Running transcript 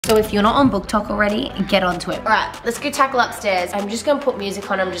So if you're not on BookTok already, get onto it. All right, let's go tackle upstairs. I'm just gonna put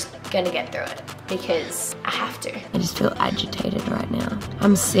music on. I'm just gonna get through it because I have to. I just feel agitated right now.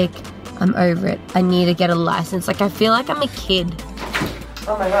 I'm sick. I'm over it. I need to get a license. Like, I feel like I'm a kid.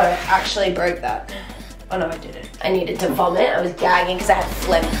 Oh my God, I actually broke that. Oh no, I didn't. I needed to vomit. I was gagging because I had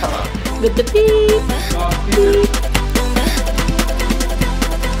phlegm come up. With the beep, beep.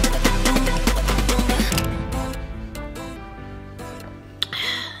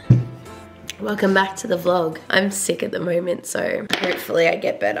 Welcome back to the vlog. I'm sick at the moment, so hopefully I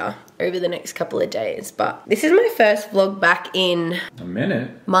get better over the next couple of days. But this is my first vlog back in a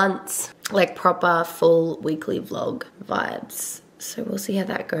minute. Months. Like proper full weekly vlog vibes. So we'll see how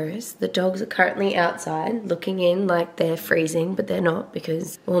that goes. The dogs are currently outside looking in like they're freezing, but they're not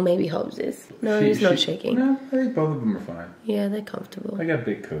because, well, maybe Hobbs is. No, he's not shaking. No, I think both of them are fine. Yeah, they're comfortable. I got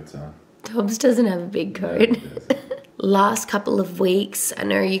big coats on. Hobbs doesn't have a big coat. No, last couple of weeks, I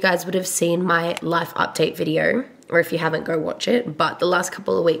know you guys would have seen my life update video, or if you haven't, go watch it, but the last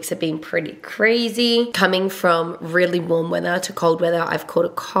couple of weeks have been pretty crazy. Coming from really warm weather to cold weather, I've caught a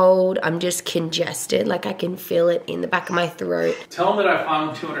cold. I'm just congested, like I can feel it in the back of my throat. Tell them that I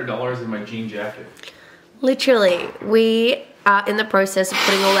found $200 in my jean jacket. Literally, we are in the process of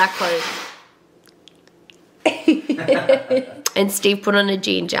putting all our clothes. And Steve put on a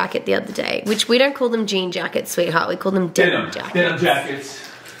jean jacket the other day, which we don't call them jean jackets, sweetheart. We call them denim jackets. Denim jackets.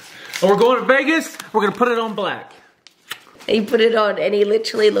 And we're going to Vegas. We're going to put it on black. He put it on and he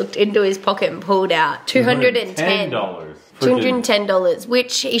literally looked into his pocket and pulled out $210. $210,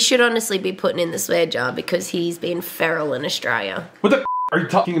 which he should honestly be putting in the swear jar because he's been feral in Australia. What the are you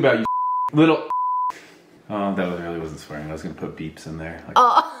talking about, you little? Oh, that really wasn't swearing. I was going to put beeps in there. Like,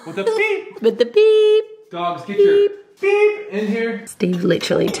 oh. With the beep. With the beep. Dogs, get your beep in here. Steve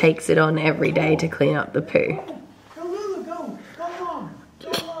literally takes it on every day to clean up the poo. Go, Lulu, go. Go on.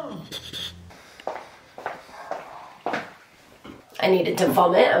 Go on. I needed to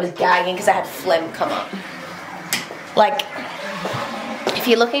vomit. I was gagging because I had phlegm come up. Like, if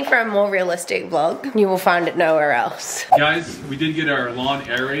you're looking for a more realistic vlog, you will find it nowhere else. Guys, we did get our lawn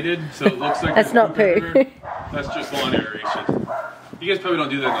aerated, so it looks like that's not poo. That's just lawn aeration. You guys probably don't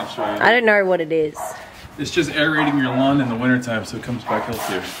do that in Australia. I don't know what it is. It's just aerating your lawn in the wintertime so it comes back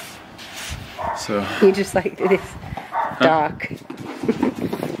healthier. So you just like this dark.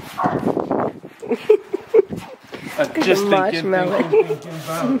 Just thinking about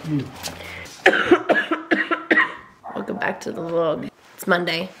you. Welcome back to the vlog. It's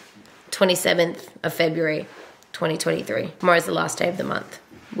Monday, 27th of February, 2023. Tomorrow's the last day of the month.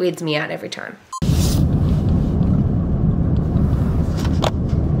 Weirds me out every time.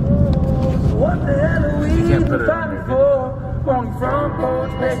 You can't put it on your video.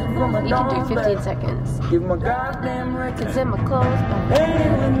 You can do 15 seconds. It's in my clothes.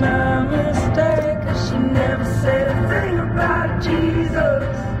 She never said a thing about Jesus.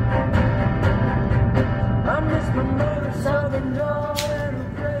 I miss my mother, Southern Lord, and a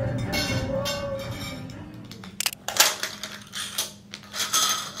prayer to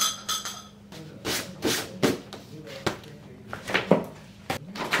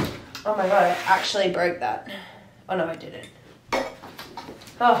Oh my God, I actually broke that. Oh no, I didn't.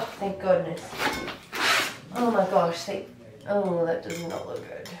 Oh, thank goodness. Oh my gosh, oh, that does not look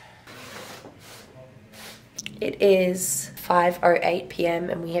good. It is 5:08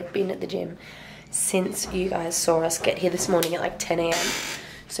 p.m. and we have been at the gym since you guys saw us get here this morning at like 10 a.m.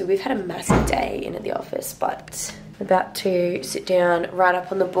 So we've had a massive day in at the office, but I'm about to sit down, write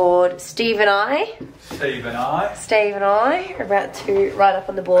up on the board. Steve and I are about to write up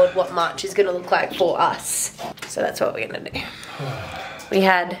on the board what March is gonna look like for us. So that's what we're gonna do. We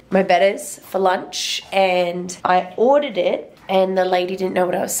had my betters for lunch and I ordered it and the lady didn't know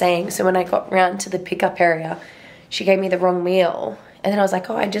what I was saying. So when I got round to the pickup area, she gave me the wrong meal. And then I was like,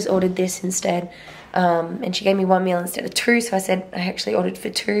 oh, I just ordered this instead. And she gave me one meal instead of two. So I said, I actually ordered for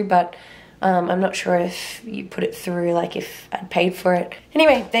two, but I'm not sure if you put it through, like if I'd paid for it.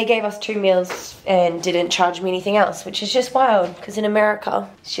 Anyway, they gave us 2 meals and didn't charge me anything else, which is just wild because in America,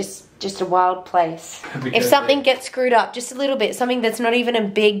 it's just a wild place. If something gets screwed up just a little bit, something that's not even a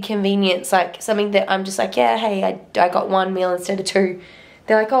big convenience, like something that I'm just like, yeah, hey, I got 1 meal instead of 2.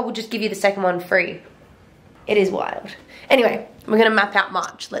 They're like, oh, we'll just give you the second one free. It is wild. Anyway, we're gonna map out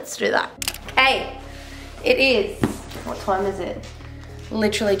March. Let's do that. Hey, it is, what time is it?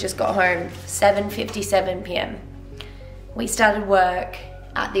 Literally just got home, 7:57 p.m. We started work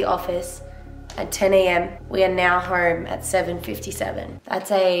at the office at 10 a.m. We are now home at 7:57.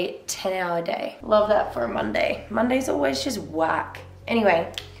 That's a 10-hour day. Love that for a Monday. Monday's always just whack.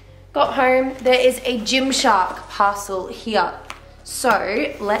 Anyway, got home. There is a Gymshark parcel here.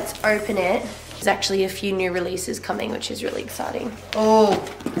 So let's open it. There's actually a few new releases coming, which is really exciting. Oh,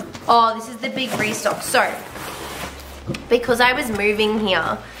 this is the big restock. So, because I was moving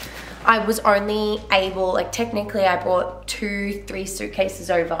here, I was only able, like technically I brought 2-3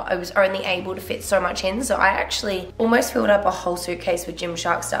 suitcases over. I was only able to fit so much in. So I actually almost filled up a whole suitcase with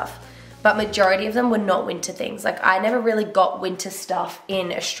Gymshark stuff. But majority of them were not winter things. Like I never really got winter stuff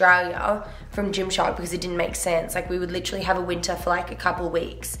in Australia from Gymshark because it didn't make sense. Like we would literally have a winter for like a couple of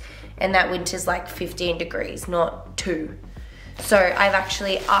weeks. And that winter's like 15 degrees, not 2. So I've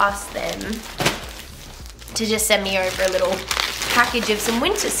actually asked them to just send me over a little package of some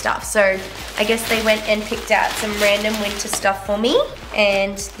winter stuff. So I guess they went and picked out some random winter stuff for me.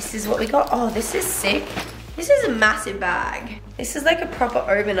 And this is what we got. Oh, this is sick. This is a massive bag. This is like a proper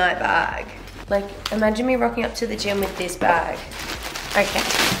overnight bag. Like, imagine me rocking up to the gym with this bag. Okay,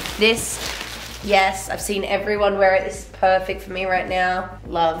 this, yes, I've seen everyone wear it. This is perfect for me right now.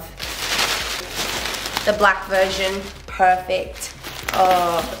 Love. The black version, perfect.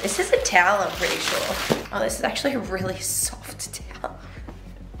 Oh, this is a towel, I'm pretty sure. Oh, this is actually a really soft towel.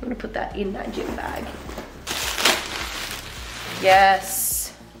 I'm gonna put that in that gym bag.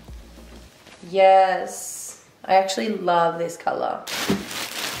 Yes. Yes. I actually love this color.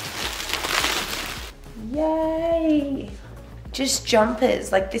 Yay. Just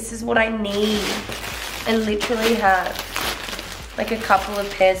jumpers, like this is what I need. I literally have like a couple of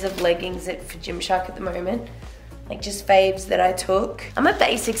pairs of leggings for Gymshark at the moment. Like just faves that I took. I'm a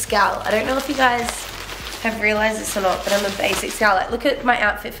basics gal. I don't know if you guys have realized this or not, but I'm a basics gal. Like look at my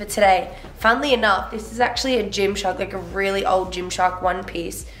outfit for today. Funnily enough, this is actually a Gymshark, like a really old Gymshark one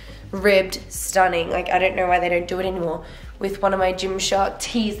piece. Ribbed, stunning. Like I don't know why they don't do it anymore. With one of my Gymshark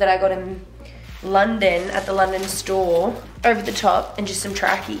tees that I got in London at the London store, over the top, and just some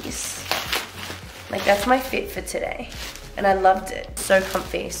trackies. Like that's my fit for today, and I loved it. So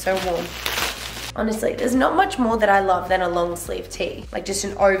comfy, so warm. Honestly, there's not much more that I love than a long sleeve tee, like just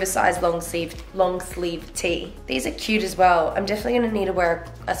an oversized long sleeve tee. These are cute as well. I'm definitely gonna need to wear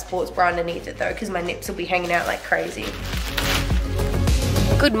a sports bra underneath it though, because my nips will be hanging out like crazy.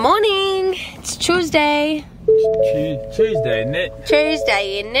 Good morning. It's Tuesday. Tuesday, isn't it?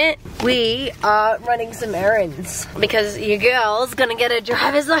 Tuesday, isn't it? We are running some errands because your girl's gonna get a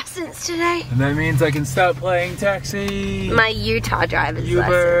driver's license today. And that means I can stop playing taxi. My Utah driver's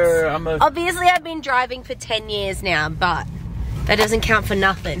Uber, license. Obviously, I've been driving for 10 years now, but that doesn't count for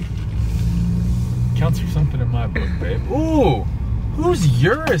nothing. Counts for something in my book, babe. Ooh, whose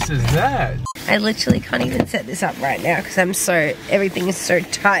Urus is that? I literally can't even set this up right now because everything is so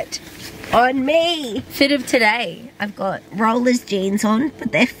tight on me. Fit of today, I've got Rollers jeans on,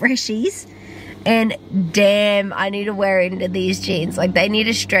 but they're freshies. And damn, I need to wear into these jeans. Like they need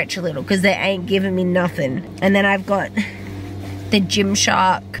to stretch a little because they ain't giving me nothing. And then I've got the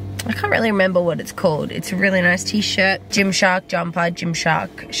Gymshark, I can't really remember what it's called. It's a really nice t-shirt. Gymshark jumper,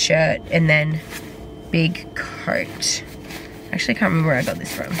 Gymshark shirt, and then big coat. Actually, I can't remember where I got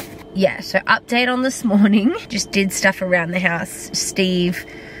this from. Yeah, so update on this morning. Just did stuff around the house. Steve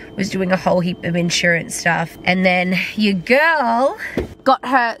was doing a whole heap of insurance stuff. And then your girl got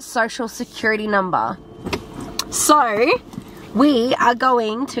her social security number. So we are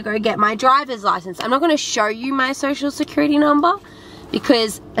going to go get my driver's license. I'm not going to show you my social security number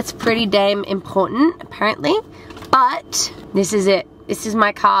because it's pretty damn important apparently. But this is it. This is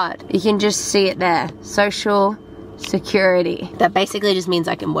my card. You can just see it there. Social security. That basically just means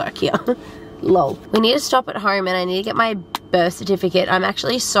I can work here. Lol. We need to stop at home and I need to get my birth certificate. I'm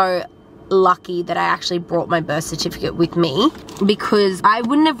actually so lucky that I actually brought my birth certificate with me because I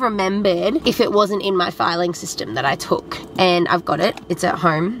wouldn't have remembered if it wasn't in my filing system that I took. And I've got it. It's at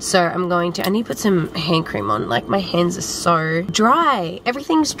home. So I'm going to, I need to put some hand cream on. Like my hands are so dry.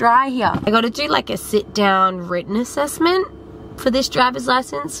 Everything's dry here. I got to do like a sit down written assessment for this driver's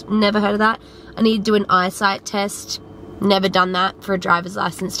license. Never heard of that. I need to do an eyesight test. Never done that for a driver's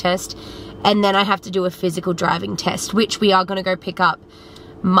license test. And then I have to do a physical driving test, which we are going to go pick up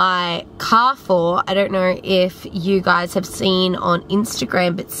my car for. I don't know if you guys have seen on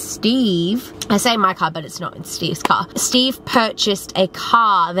Instagram, but Steve, I say my car, but it's not, it's Steve's car. Steve purchased a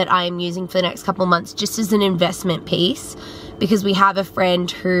car that I am using for the next couple of months just as an investment piece because we have a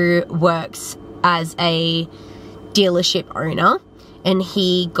friend who works as a dealership owner. And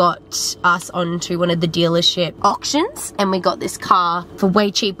he got us onto one of the dealership auctions and we got this car for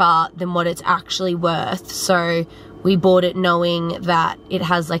way cheaper than what it's actually worth. So we bought it knowing that it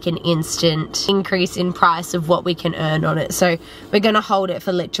has like an instant increase in price of what we can earn on it. So we're going to hold it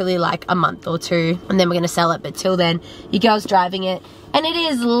for literally like a month or two, and then we're going to sell it. But till then, your girl's driving it, and it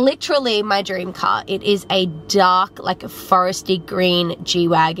is literally my dream car. It is a dark, like a foresty green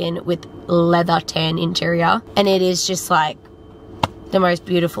G-Wagon with leather tan interior, and it is just like the most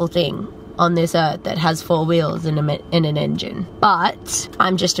beautiful thing on this earth that has 4 wheels and an engine. But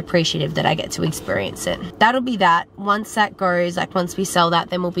I'm just appreciative that I get to experience it. That'll be that. Once that goes, like once we sell that,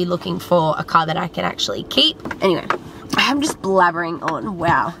 then we'll be looking for a car that I can actually keep. Anyway, I'm just blabbering on.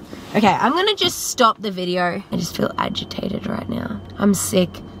 Wow. Okay, I'm gonna just stop the video. I just feel agitated right now. I'm sick.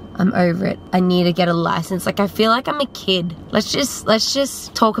 I'm over it. I need to get a license. Like, I feel like I'm a kid. Let's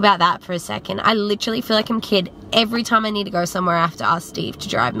just talk about that for a second. I literally feel like I'm a kid. Every time I need to go somewhere, I have to ask Steve to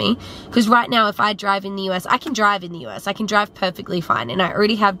drive me. Because right now, if I drive in the US, I can drive in the US. I can drive perfectly fine. And I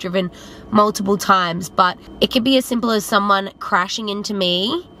already have driven multiple times. But it could be as simple as someone crashing into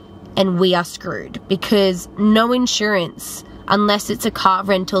me and we are screwed. Because no insurance, unless it's a car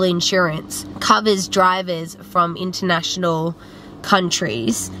rental insurance, covers drivers from international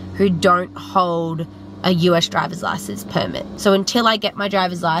countries who don't hold a US driver's license permit. So until I get my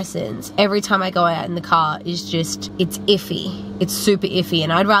driver's license, every time I go out in the car is just, it's iffy. It's super iffy,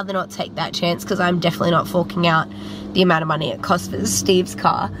 and I'd rather not take that chance because I'm definitely not forking out the amount of money it costs for Steve's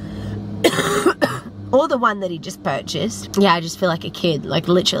car. Or the one that he just purchased. Yeah, I just feel like a kid. Like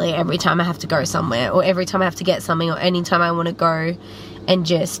literally every time I have to go somewhere, or every time I have to get something, or anytime I want to go and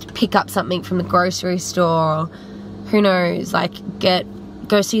just pick up something from the grocery store, or who knows, like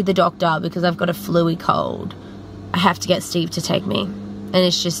go see the doctor because I've got a flu-y cold, I have to get Steve to take me, and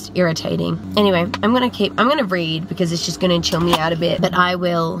it's just irritating. Anyway, I'm gonna read because it's just gonna chill me out a bit, but I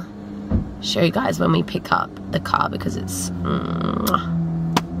will show you guys when we pick up the car because it's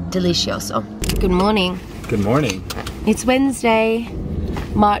delicioso. Good morning. Good morning. It's Wednesday,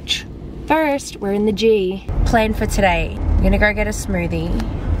 March 1st. We're in the G. Plan for today, we're gonna go get a smoothie.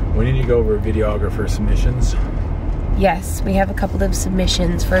 We need to go over videographer submissions. Yes, we have a couple of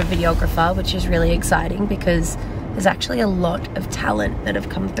submissions for a videographer, which is really exciting because there's actually a lot of talent that have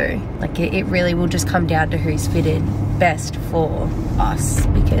come through. Like it really will just come down to who's fitted best for us,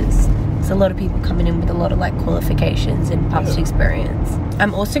 because there's a lot of people coming in with a lot of like qualifications and past experience.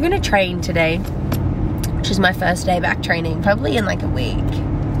 I'm also going to train today, which is my first day back training, probably in like a week.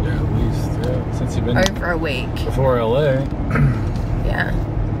 Yeah, at least, yeah, since you've been over a week. Before LA. Yeah.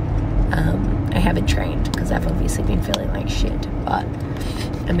 I haven't trained because I've obviously been feeling like shit, but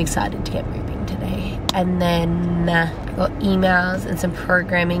I'm excited to get moving today. And then I've got emails and some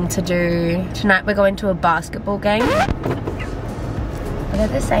programming to do. Tonight we're going to a basketball game. They're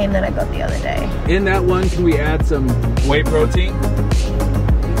the same that I got the other day. In that one, can we add some whey protein?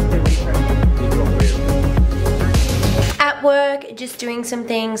 At work, just doing some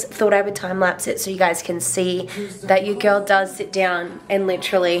things. Thought I would time lapse it so you guys can see that your girl does sit down and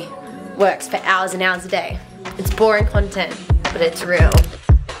literally works for hours and hours a day. It's boring content, but it's real.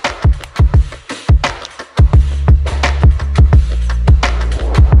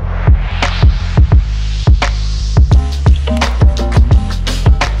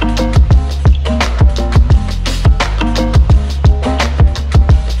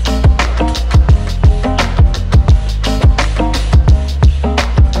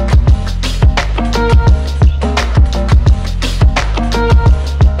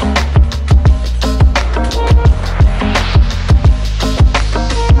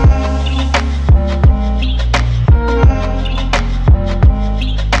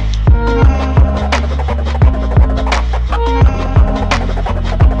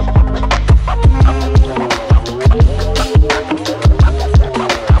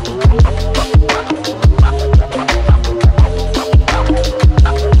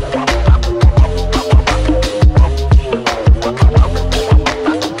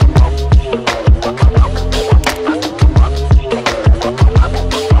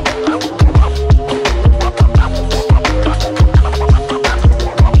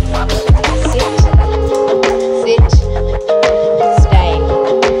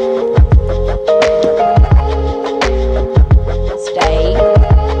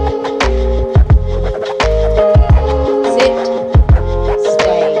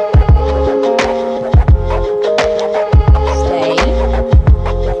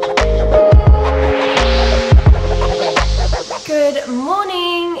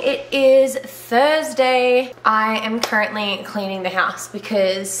 currently cleaning the house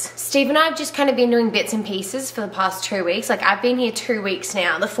because Steve and I have just kind of been doing bits and pieces for the past 2 weeks. Like I've been here 2 weeks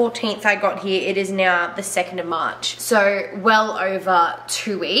now. The 14th I got here, it is now the 2nd of March. So well over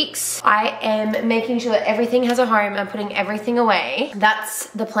 2 weeks. I am making sure that everything has a home. I'm putting everything away. That's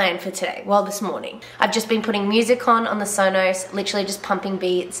the plan for today. Well, this morning. I've just been putting music on the Sonos, literally just pumping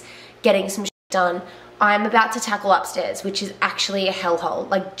beats, getting some shit done. I'm about to tackle upstairs, which is actually a hellhole.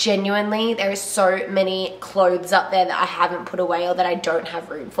 Like genuinely, there is so many clothes up there that I haven't put away or that I don't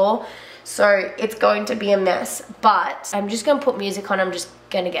have room for. So it's going to be a mess, but I'm just gonna put music on. I'm just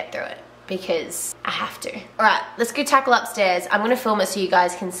gonna get through it because I have to. All right, let's go tackle upstairs. I'm gonna film it so you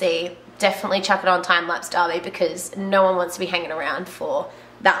guys can see. Definitely chuck it on time-lapse, Darby, because no one wants to be hanging around for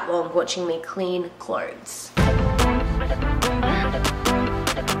that long watching me clean clothes.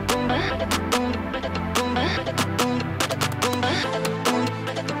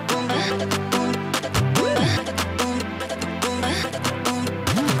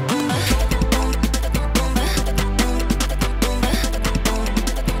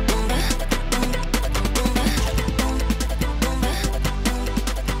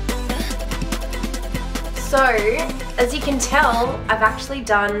 So, as you can tell, I've actually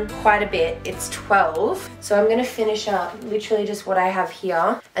done quite a bit. It's 12. So I'm gonna finish up literally just what I have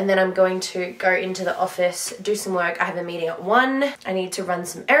here. And then I'm going to go into the office, do some work. I have a meeting at 1. I need to run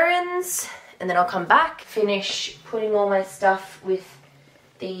some errands. And then I'll come back, finish putting all my stuff with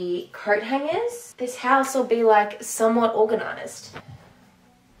the coat hangers. This house will be like somewhat organized.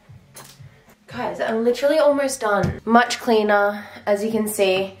 Guys, I'm literally almost done. Much cleaner, as you can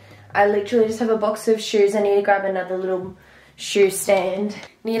see. I literally just have a box of shoes. I need to grab another little shoe stand.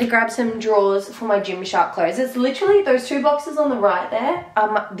 Need to grab some drawers for my Gymshark clothes. It's literally those 2 boxes on the right there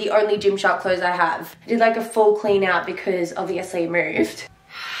are the only Gymshark clothes I have. I did like a full clean out because obviously I moved.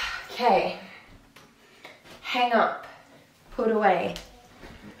 Okay. Hang up. Put away.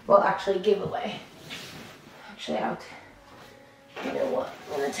 Well, actually give away. Actually, you know what?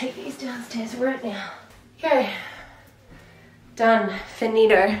 I'm gonna take these downstairs right now. Okay. Done.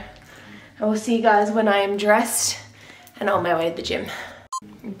 Finito. I will see you guys when I am dressed and on my way to the gym.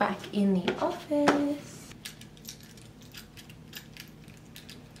 Back in the office.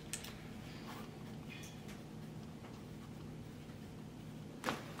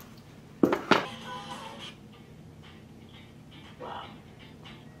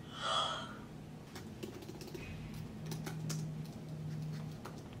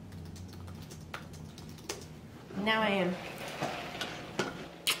 Now I am.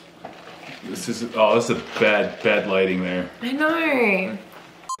 This is bad lighting there. I know.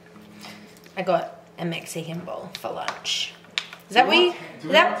 I got a Mexican bowl for lunch. Is that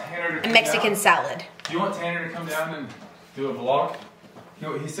a Mexican salad? Do you want Tanner to come down and do a vlog?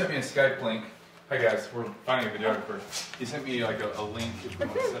 He sent me a Skype link. Hi guys, we're finding a videographer. He sent me like a link if you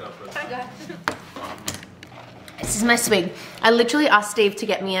want to set up a... Hi guys. This is my swig. I literally asked Steve to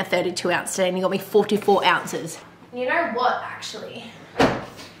get me a 32 ounce today and he got me 44 ounces. You know what, actually?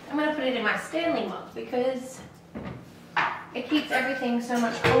 I'm gonna put it in my Stanley mug because it keeps everything so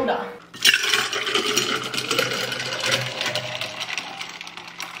much colder.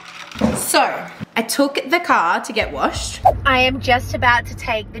 So, I took the car to get washed. I am just about to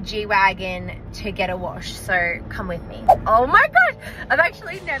take the G-Wagon to get a wash, so come with me. Oh my god! I've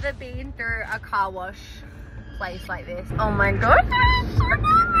actually never been through a car wash place like this. Oh my god!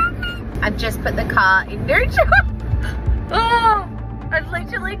 I've just put the car in neutral. Oh! I've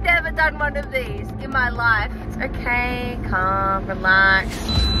literally never done one of these in my life. It's okay, calm, relax.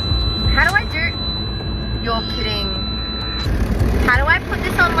 How do I do? You're kidding. How do I put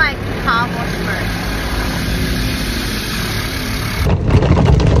this on like car wash mode?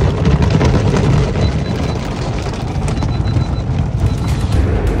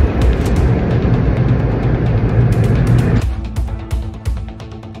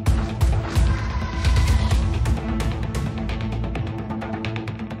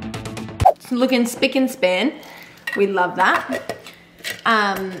 Looking spick and span. We love that.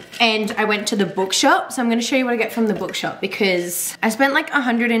 And I went to the bookshop, so I'm gonna show you what I get from the bookshop because I spent like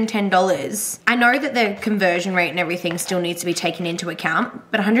 $110. I know that the conversion rate and everything still needs to be taken into account,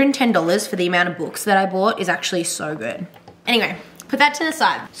 but $110 for the amount of books that I bought is actually so good. Anyway, put that to the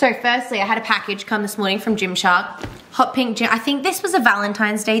side. So firstly, I had a package come this morning from Gymshark. Hot pink gym. I think this was a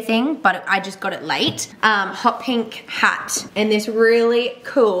Valentine's Day thing, but I just got it late. Hot pink hat and this really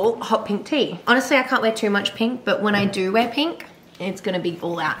cool hot pink tee. Honestly, I can't wear too much pink, but when I do wear pink, it's gonna be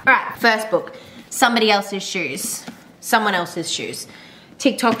all out. All right, first book, somebody else's shoes. Someone else's shoes.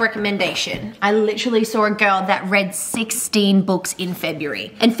 TikTok recommendation. I literally saw a girl that read 16 books in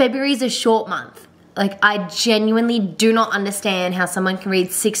February. And February is a short month. Like, I genuinely do not understand how someone can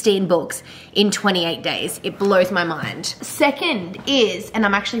read 16 books in 28 days. It blows my mind. Second is, and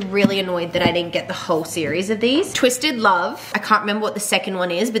I'm actually really annoyed that I didn't get the whole series of these, Twisted Love. I can't remember what the second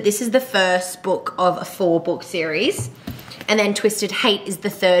one is, but this is the first book of a 4-book series. And then Twisted Hate is the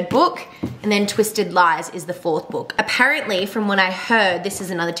 3rd book. And then Twisted Lies is the 4th book. Apparently, from what I heard, this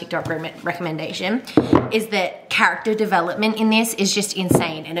is another TikTok recommendation, is that character development in this is just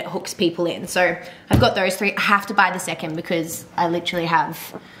insane and it hooks people in. So I've got those 3. I have to buy the second because I literally have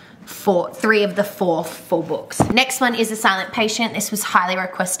 3 of the 4 full books. Next one is The Silent Patient. This was highly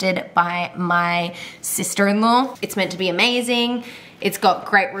requested by my sister-in-law. It's meant to be amazing. It's got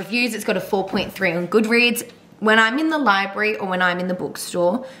great reviews. It's got a 4.3 on Goodreads. When I'm in the library or when I'm in the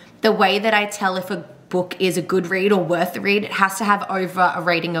bookstore, the way that I tell if a book is a good read or worth the read, it has to have over a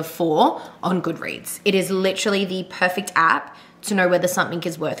rating of 4 on Goodreads. It is literally the perfect app to know whether something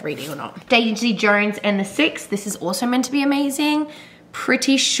is worth reading or not. Daisy Jones and the Six. This is also meant to be amazing.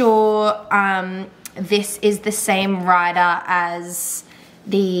 Pretty sure this is the same writer as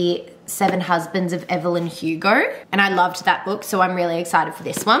the 7 Husbands of Evelyn Hugo, and I loved that book, so I'm really excited for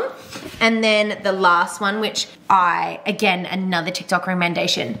this one. And then the last one, which again, another TikTok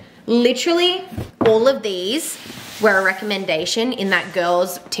recommendation. Literally all of these were a recommendation in that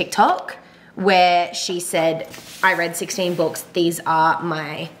girl's TikTok where she said, I read 16 books, these are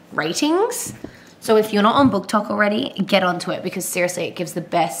my ratings. So if you're not on BookTok already, get onto it because seriously, it gives the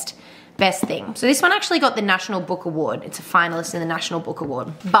best thing. So this one actually got the National Book Award. It's a finalist in the National Book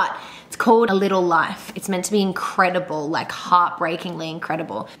Award, but it's called A Little Life. It's meant to be incredible, like heartbreakingly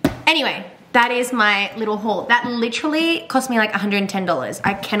incredible. Anyway, that is my little haul. That literally cost me like $110.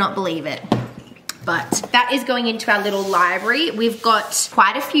 I cannot believe it. But that is going into our little library. We've got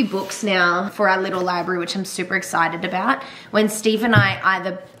quite a few books now for our little library, which I'm super excited about. When Steve and I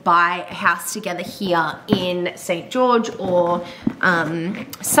either buy a house together here in St. George or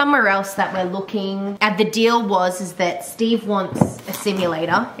somewhere else that we're looking at, the deal is that Steve wants a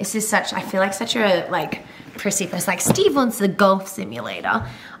simulator. This is such, I feel like such a like prissy person. Like, Steve wants the golf simulator.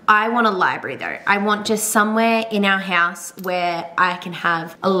 I want a library though. I want just somewhere in our house where I can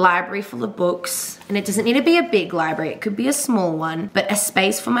have a library full of books, and it doesn't need to be a big library, it could be a small one, but a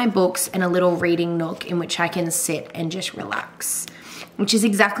space for my books and a little reading nook in which I can sit and just relax, which is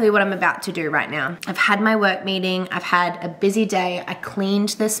exactly what I'm about to do right now. I've had my work meeting, I've had a busy day, I cleaned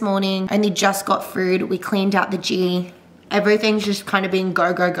this morning, only just got food, we cleaned out the G, everything's just kind of been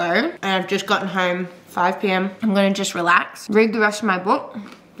go, go, go, and I've just gotten home 5 p.m. I'm gonna just relax, read the rest of my book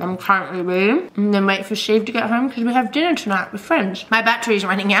I'm currently reading, and then wait for Steve to get home because we have dinner tonight with friends. My battery's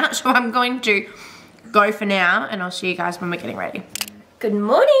running out, so I'm going to go for now, and I'll see you guys when we're getting ready. Good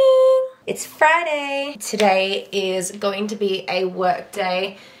morning! It's Friday. Today is going to be a work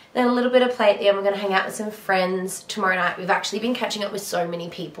day. Then a little bit of play at the end. We're gonna hang out with some friends tomorrow night. We've actually been catching up with so many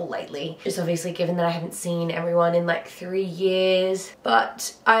people lately. Just obviously given that I haven't seen everyone in like 3 years.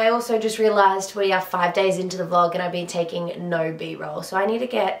 But I also just realized we are 5 days into the vlog and I've been taking no B-roll. So I need to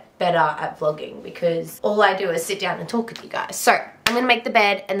get better at vlogging because all I do is sit down and talk with you guys. So I'm gonna make the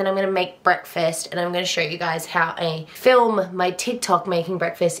bed and then I'm gonna make breakfast and I'm gonna show you guys how I film my TikTok making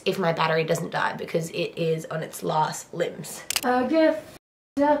breakfast if my battery doesn't die because it is on its last limbs. I get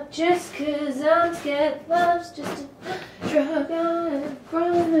up just cause I'm scared, love's just a drug I'm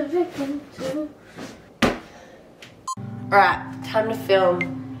growing a victim to. Alright, time to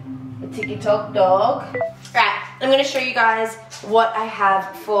film the TikTok dog. Alright, I'm gonna show you guys what I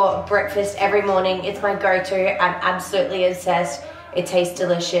have for breakfast every morning. It's my go-to, I'm absolutely obsessed. It tastes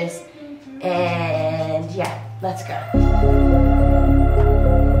delicious, and yeah, let's go.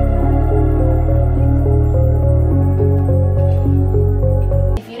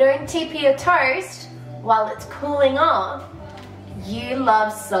 TP your toast while it's cooling off, you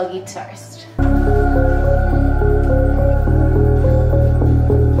love soggy toast.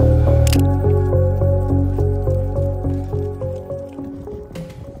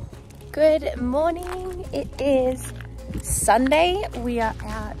 Good morning, it is Sunday. We are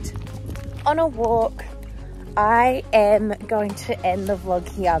out on a walk. I am going to end the vlog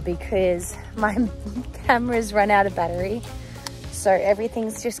here because my camera's run out of battery. So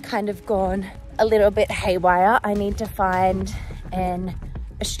everything's just kind of gone a little bit haywire. I need to find an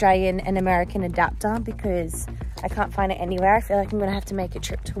Australian and American adapter because I can't find it anywhere. I feel like I'm gonna have to make a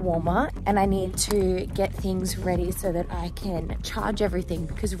trip to Walmart, and I need to get things ready so that I can charge everything,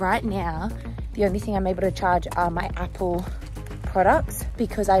 because right now the only thing I'm able to charge are my Apple products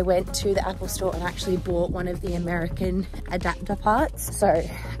because I went to the Apple store and actually bought one of the American adapter parts. So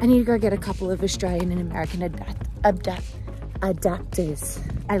I need to go get a couple of Australian and American adapters.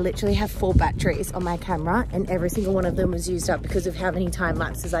 I literally have 4 batteries on my camera and every single one of them was used up because of how many time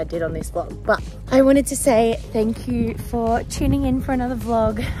lapses I did on this vlog. But I wanted to say thank you for tuning in for another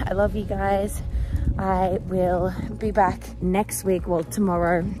vlog. I love you guys. I will be back next week, well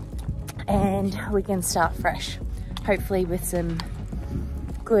tomorrow, and we can start fresh. Hopefully with some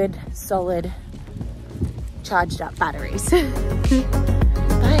good, solid, charged up batteries.